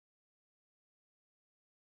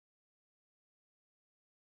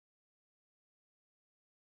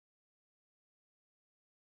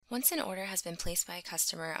Once an order has been placed by a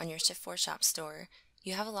customer on your Shift4Shop store,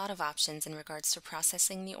 you have a lot of options in regards to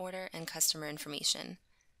processing the order and customer information.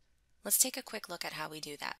 Let's take a quick look at how we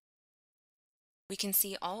do that. We can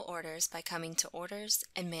see all orders by coming to Orders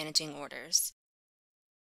and Managing Orders.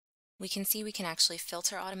 We can see we can actually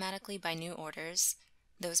filter automatically by new orders,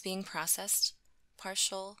 those being processed,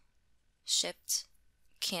 partial, shipped,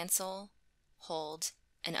 cancel, hold,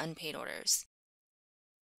 and unpaid orders.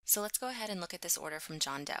 So let's go ahead and look at this order from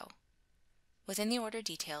John Doe. Within the order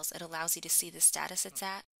details, it allows you to see the status it's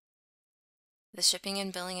at, the shipping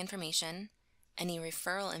and billing information, any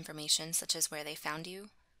referral information such as where they found you,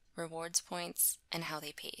 rewards points, and how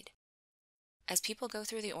they paid. As people go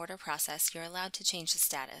through the order process, you're allowed to change the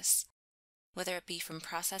status, whether it be from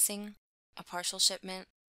processing, a partial shipment,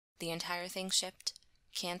 the entire thing shipped,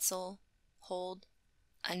 cancel, hold,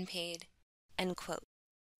 unpaid, and quote.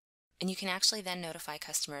 And you can actually then notify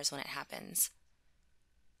customers when it happens.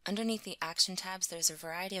 Underneath the Action tabs, there's a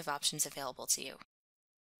variety of options available to you.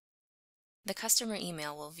 The customer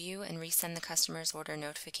email will view and resend the customer's order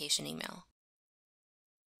notification email.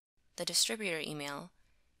 The distributor email,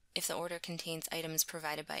 if the order contains items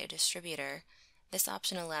provided by a distributor, this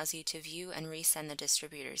option allows you to view and resend the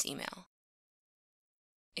distributor's email.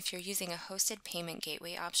 If you're using a hosted payment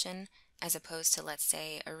gateway option, as opposed to, let's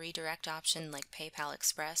say, a redirect option like PayPal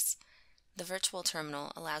Express, the virtual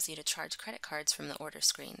terminal allows you to charge credit cards from the order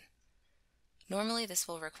screen. Normally, this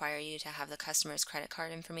will require you to have the customer's credit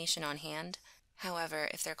card information on hand. However,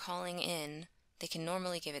 if they're calling in, they can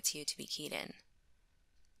normally give it to you to be keyed in.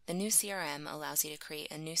 The new CRM allows you to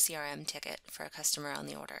create a new CRM ticket for a customer on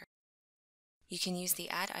the order. You can use the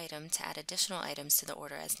Add Item to add additional items to the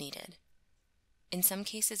order as needed. In some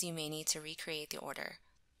cases, you may need to recreate the order,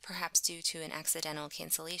 perhaps due to an accidental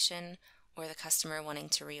cancellation or the customer wanting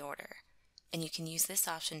to reorder, and you can use this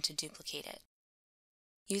option to duplicate it.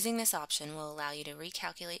 Using this option will allow you to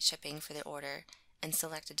recalculate shipping for the order and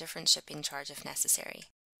select a different shipping charge if necessary.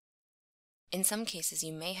 In some cases,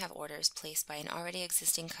 you may have orders placed by an already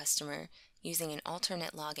existing customer using an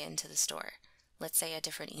alternate login to the store, let's say a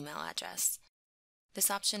different email address.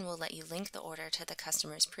 This option will let you link the order to the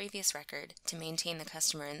customer's previous record to maintain the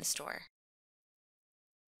customer in the store.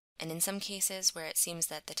 And in some cases where it seems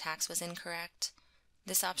that the tax was incorrect,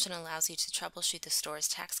 this option allows you to troubleshoot the store's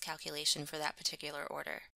tax calculation for that particular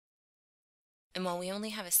order. And while we only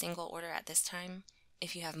have a single order at this time,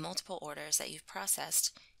 if you have multiple orders that you've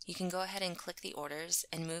processed, you can go ahead and click the orders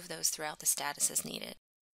and move those throughout the status as needed.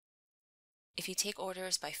 If you take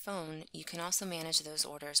orders by phone, you can also manage those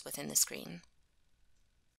orders within the screen.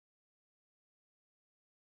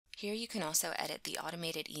 Here you can also edit the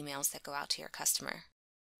automated emails that go out to your customer.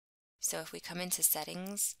 So if we come into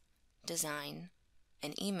Settings, Design,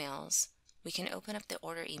 and Emails, we can open up the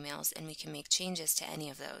order emails and we can make changes to any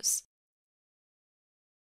of those.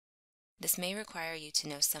 This may require you to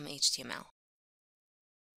know some HTML.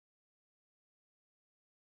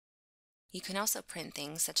 You can also print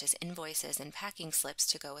things such as invoices and packing slips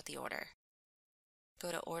to go with the order.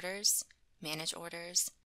 Go to Orders, Manage Orders,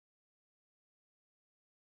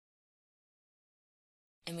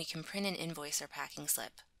 and we can print an invoice or packing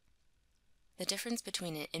slip. The difference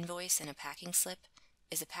between an invoice and a packing slip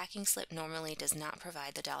is a packing slip normally does not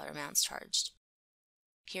provide the dollar amounts charged.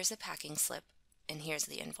 Here's a packing slip, and here's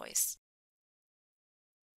the invoice.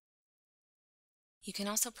 You can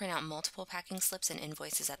also print out multiple packing slips and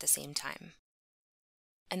invoices at the same time.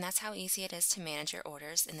 And that's how easy it is to manage your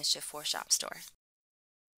orders in the Shift4Shop store.